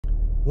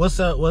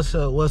What's up?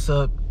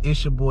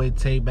 It's your boy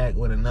Tay back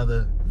with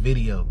another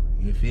video.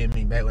 You feel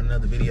me? Back with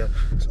another video.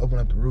 Let's open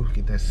up the roof,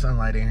 get that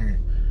sunlight in here.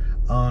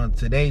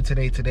 Today,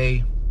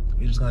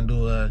 we're just gonna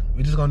do a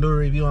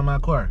review on my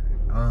car.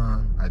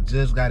 I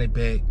just got it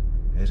back,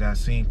 as y'all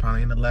seen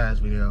probably in the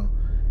last video.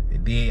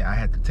 I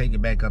had to take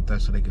it back up there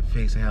so they could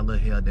fix it. It had a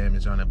little hail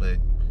damage on it, but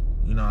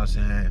you know what I'm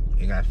saying?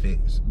 It got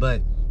fixed.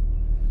 But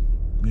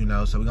you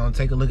know, so we're gonna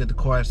take a look at the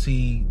car,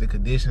 see the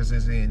conditions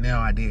it's in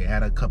now. I did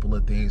add a couple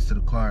of things to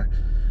the car,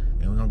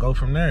 and we're gonna go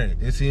from there.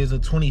 This is a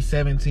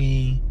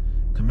 2017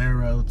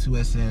 Camaro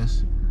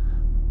 2SS.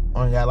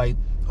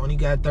 Only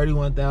got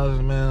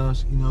 31,000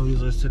 miles. You know, we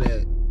listen to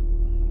that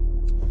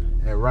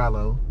at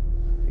Rollo.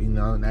 You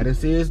know, now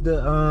this is the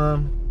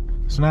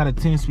it's not a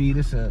 10-speed.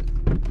 It's a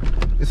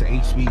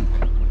 8-speed.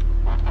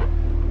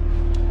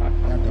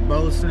 Got the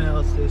Bose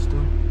sound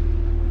system.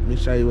 Let me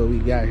show you what we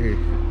got here.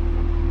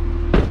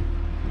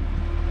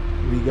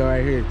 We go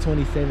right here,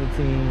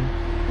 2017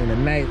 in the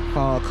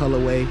Nightfall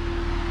colorway.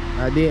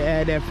 I did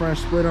add that front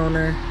split on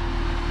there,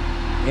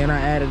 and I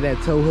added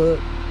that tow hook,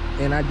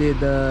 and I did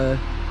the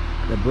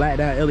blacked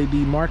out LED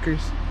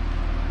markers.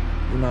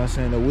 You know what I'm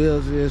saying? The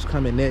wheels is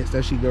coming next.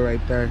 That should go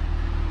right there.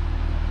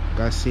 Like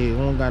I said, we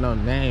don't got no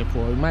name for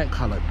it. We might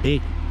call it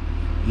Becky.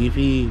 If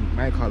he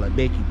might call it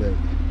Becky, but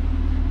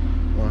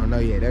I don't know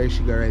yet. There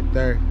she go right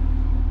there.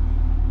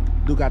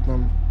 Do got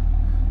them.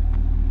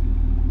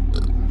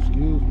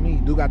 Excuse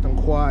me, do got them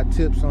quad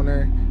tips on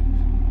there.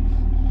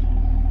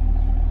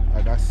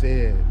 Like I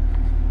said,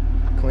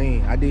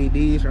 clean. I did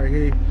these right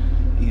here,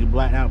 these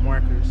blacked out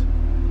markers.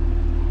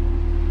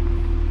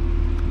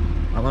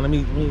 Let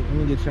me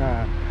get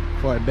y'all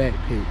for a back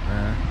pic,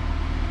 man.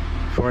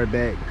 For a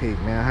back pic,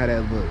 man. How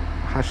that look?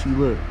 How she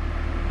look?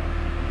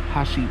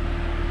 How she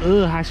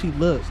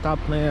look? Stop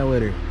playing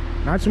with her.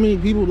 Not too many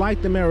people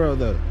like the Camaro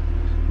though.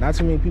 Not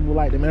too many people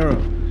like the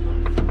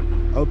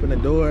Camaro. Open the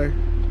door.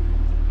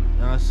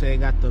 You know what I'm saying?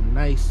 Got them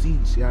nice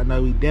seats. Y'all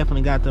know we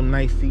definitely got them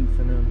nice seats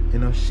in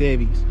them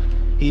Chevys.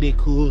 Heated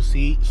cool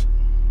seats.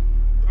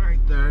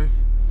 Right there.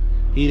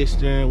 Heated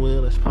steering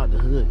wheel. Let's pop the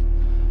hood.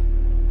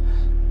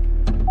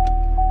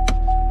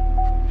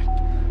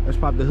 Let's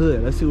pop the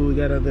hood. Let's see what we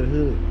got under the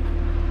hood.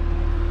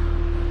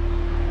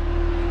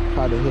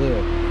 Pop the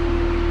hood.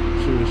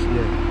 See what she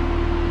at.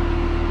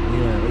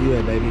 Yeah, where you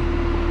at, baby?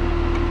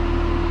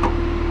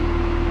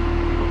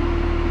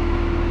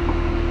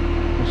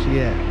 Where she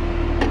at?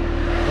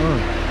 The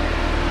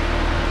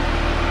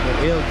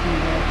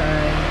LT1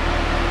 thing.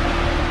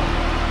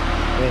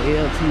 The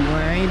LT1, I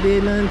ain't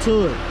did nothing to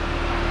it.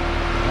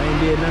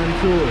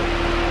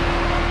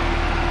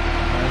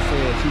 Like I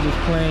said, she just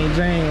plain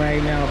Jane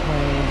right now,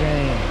 plain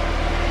Jane.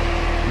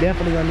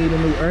 Definitely gonna need a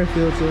new air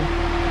filter.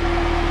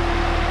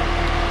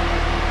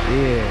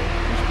 Yeah,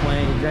 it's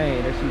plain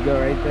Jane. There she go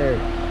right there.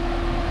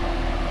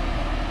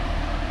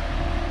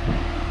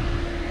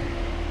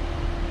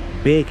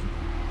 Becky.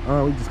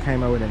 We just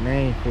came up with a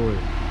name for it.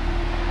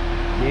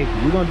 Yeah,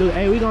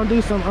 we gonna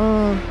do some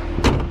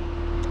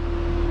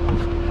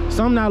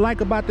something I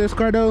like about this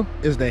car though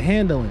is the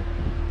handling.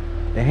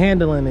 The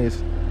handling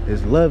is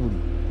lovely.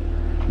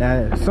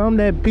 Now some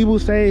that people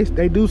say,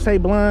 they do say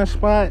blind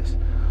spots,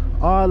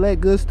 all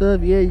that good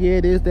stuff. Yeah,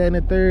 this, that, and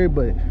the third,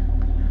 but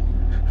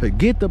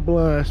forget the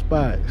blind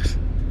spots.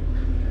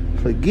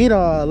 Forget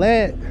all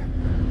that.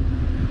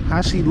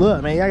 How she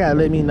look, man? Y'all gotta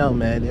let me know,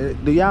 man.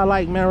 Do y'all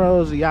like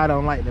Camaros or y'all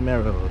don't like the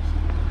Camaros?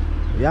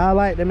 Y'all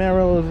like the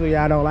Camaros or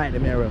y'all don't like the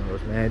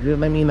Camaros, man? Just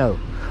let me know.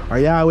 Are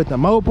y'all with the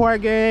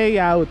Mopar gang?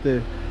 Y'all with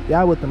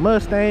the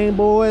Mustang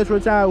boys?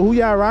 Who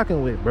y'all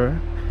rocking with, bro?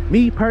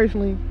 Me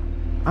personally,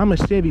 I'm a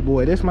Chevy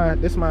boy. This my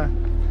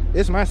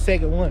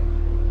second one.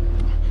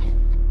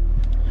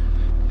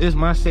 This is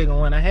my second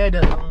one. I had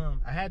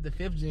the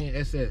 5th gen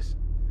SS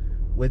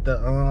with the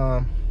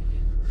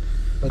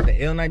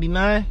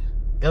L99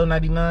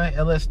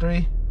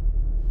 LS3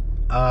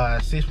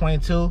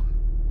 6.2.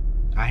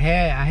 I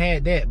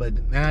had that, but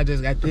now I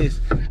just got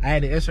this. I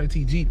had the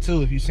SRT Jeep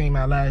too. If you seen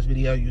my last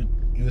video, you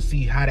will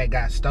see how that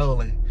got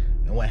stolen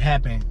and what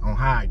happened on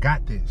how I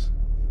got this.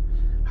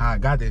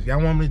 If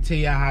y'all want me to tell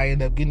y'all how I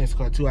ended up getting this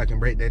car too, I can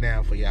break that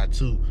down for y'all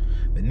too.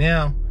 But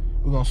now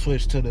we're gonna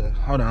switch to the,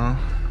 hold on.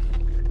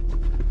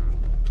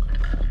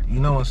 You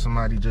know when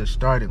somebody just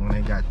started when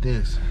they got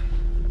this.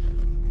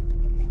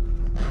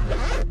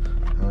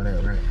 Oh,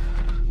 that right.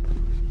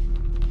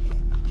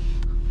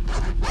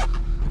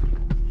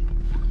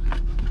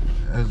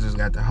 I just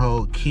got the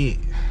whole kit.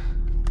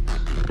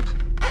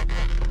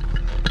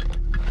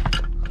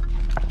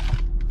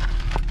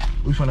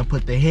 We finna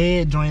put the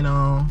head joint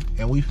on,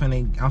 and I'm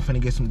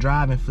finna get some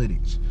driving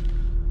footage.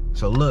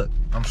 So look,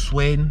 I'm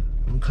sweating.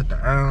 Let me cut the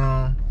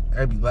iron.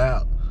 That'd be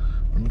loud.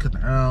 Let me cut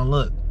the iron.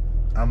 Look,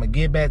 I'm gonna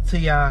get back to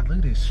y'all. Look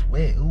at this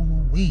sweat.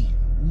 Ooh wee.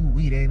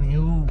 ooh-wee, that ain't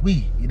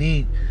ooh-wee, you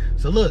dig?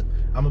 So look,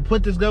 I'm gonna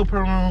put this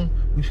GoPro on.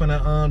 We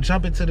finna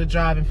jump into the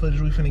driving footage.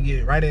 We finna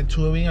get right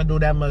into it. We ain't gonna do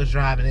that much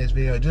driving in this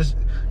video. Just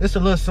a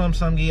little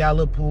something, get y'all a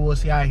little pool,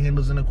 see how it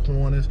handles in the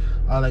corners,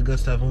 all that good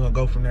stuff. We're gonna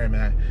go from there,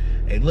 man.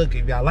 Hey, look,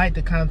 if y'all like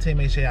the content,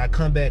 make sure y'all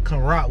come back, come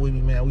rock with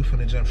me, man. We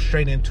finna jump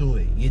straight into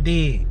it. You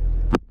dig?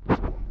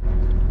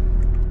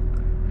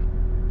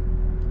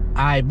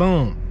 Alright,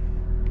 boom.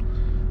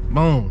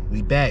 Boom.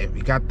 We back.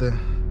 We got the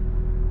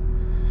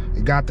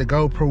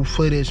GoPro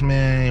footage,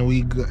 man, and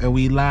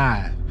we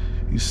live.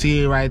 You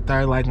see it right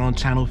there, like on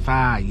channel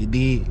 5. You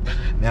did.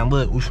 Now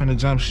look, we finna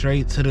jump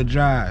straight to the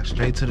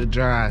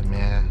drive,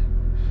 man.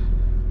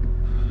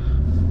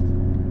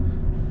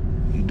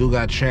 You do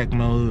got track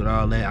mode,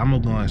 all that. I'm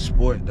gonna go in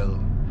sport though.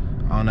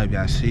 I don't know if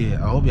y'all see it.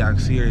 I hope y'all can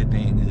see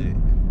everything good.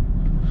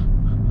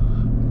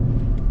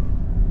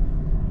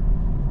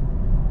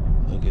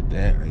 Look at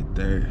that right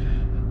there.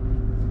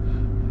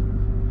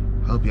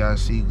 Hope y'all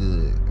see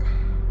good.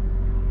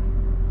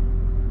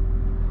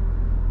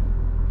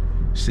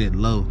 Sit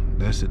low.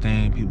 That's the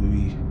thing. People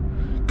be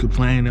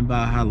complaining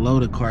about how low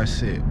the car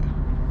sit.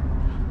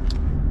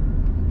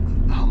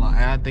 Hold on.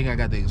 I think I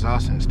got the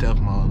exhaust in stealth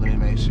mode. Let me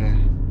make sure.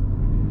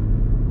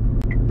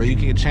 But you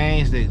can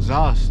change the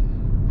exhaust.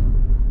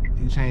 You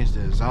can change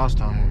the exhaust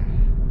on here.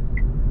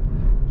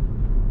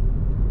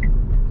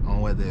 On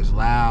whether it's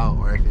loud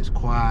or if it's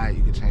quiet,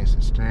 you can change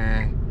the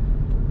steering.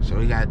 So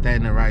we got that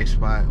in the right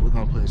spot. We're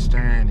gonna put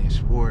steering in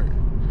sport.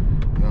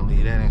 We're gonna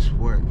leave that in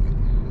sport.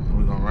 And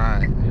we're gonna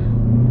ride.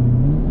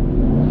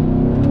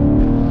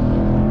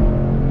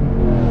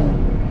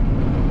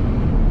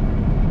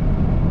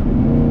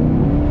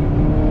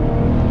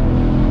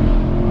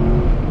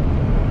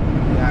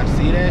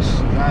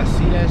 Y'all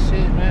see that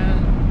shit, man?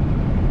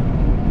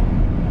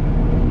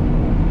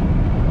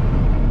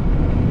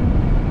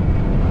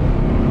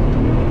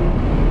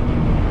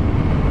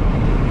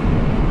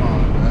 Come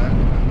on, man.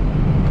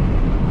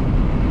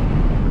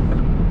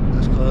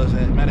 Let's close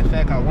it. Matter of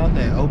fact, I want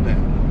that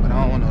open, but I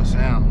don't want no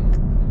sound.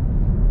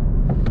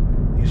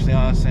 You see what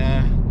I'm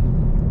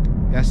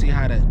saying? Y'all see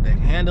how the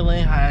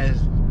handling, how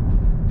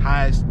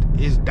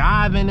it's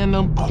diving in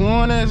them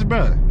corners,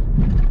 bro?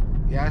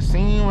 Y'all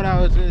seen what I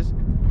was just...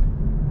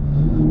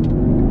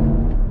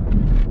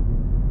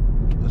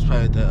 Let's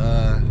play with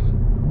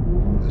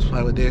let's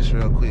play with this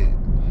real quick.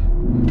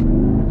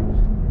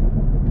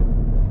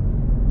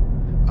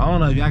 I don't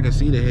know if y'all can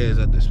see the heads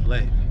up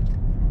display.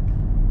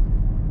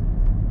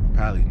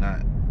 Probably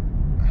not.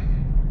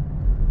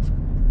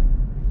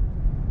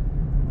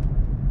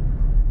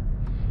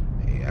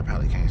 Yeah, I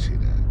probably can't see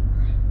that.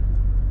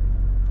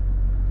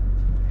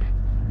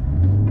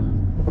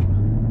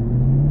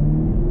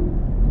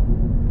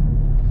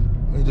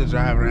 We just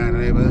drive around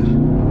today, but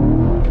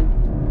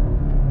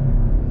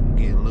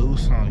get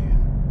loose on you.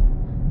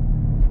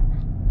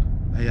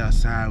 They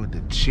outside with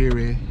the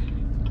cherry.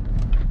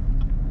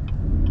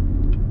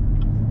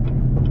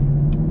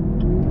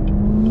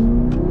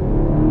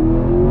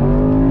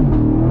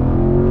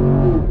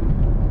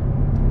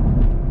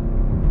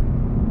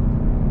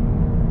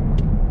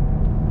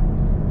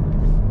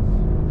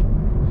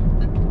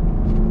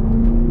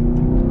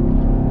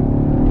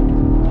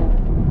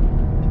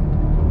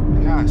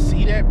 Y'all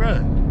see that,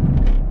 bruh?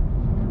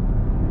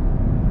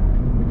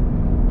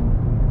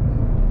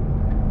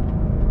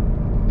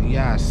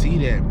 Y'all see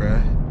that,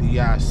 bruh? Do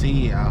y'all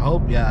see it? I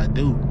hope y'all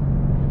do.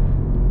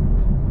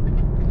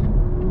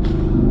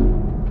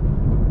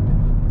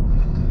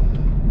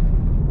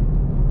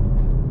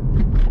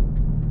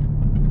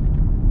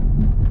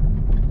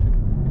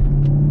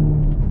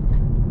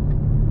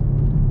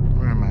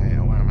 Where am I at?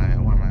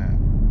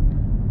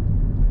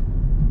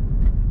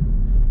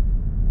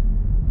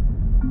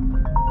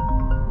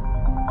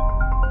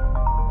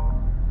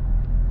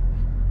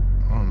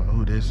 I don't know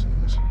who this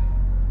is.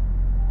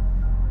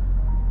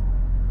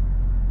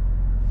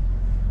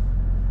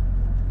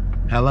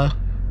 Hello?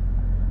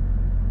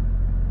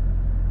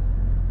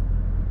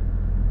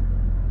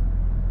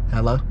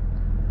 Hello?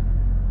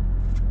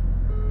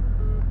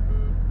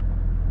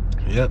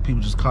 Yep,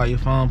 people just call your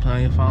phone, play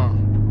on your phone.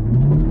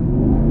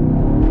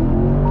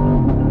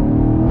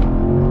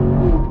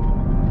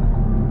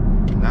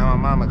 Now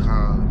my mama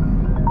called.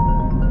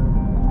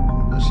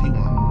 What she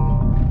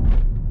want?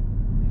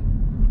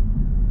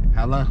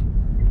 Hello?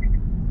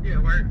 You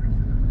at work?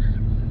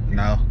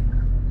 No.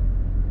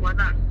 Why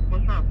not?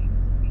 What's up?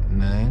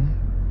 Nothing.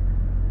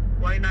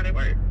 Why you not at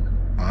work?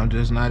 I'm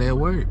just not at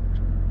work.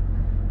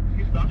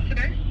 You off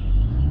today?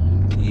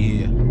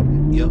 Yeah.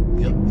 Yep.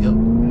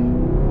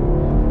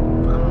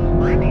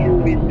 Ronnie is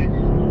missing.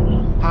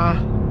 Huh?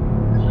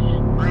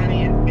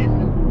 Ronnie is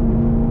missing.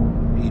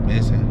 He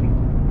missing.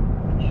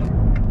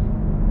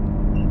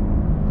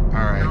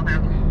 Alright.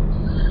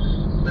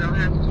 We don't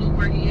have clue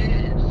where he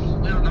is.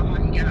 We don't know how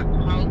he got out the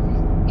house.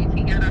 If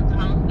he got out the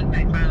house, we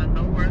can't find him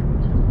nowhere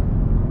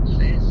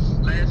since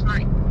last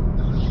night.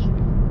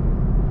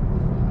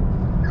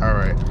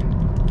 Alright.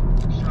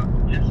 So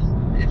just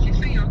if you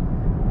see him.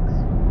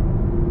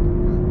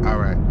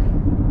 Alright.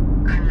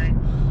 Alright.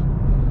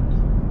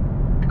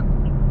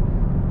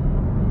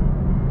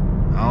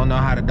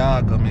 how the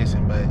dog go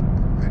missing, but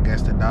I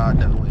guess the dog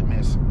done went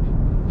missing.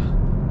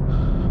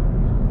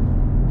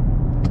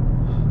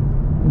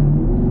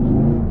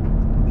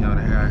 Yo,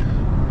 the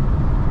hair.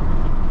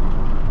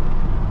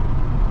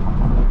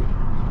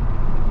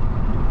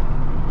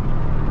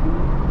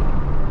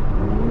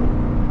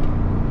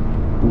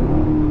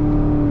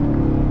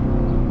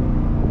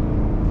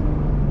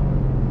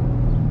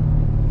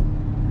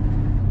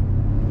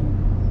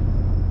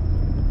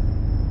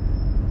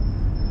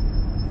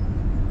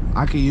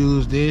 I could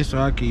use this or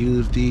I could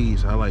use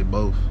these. I like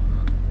both.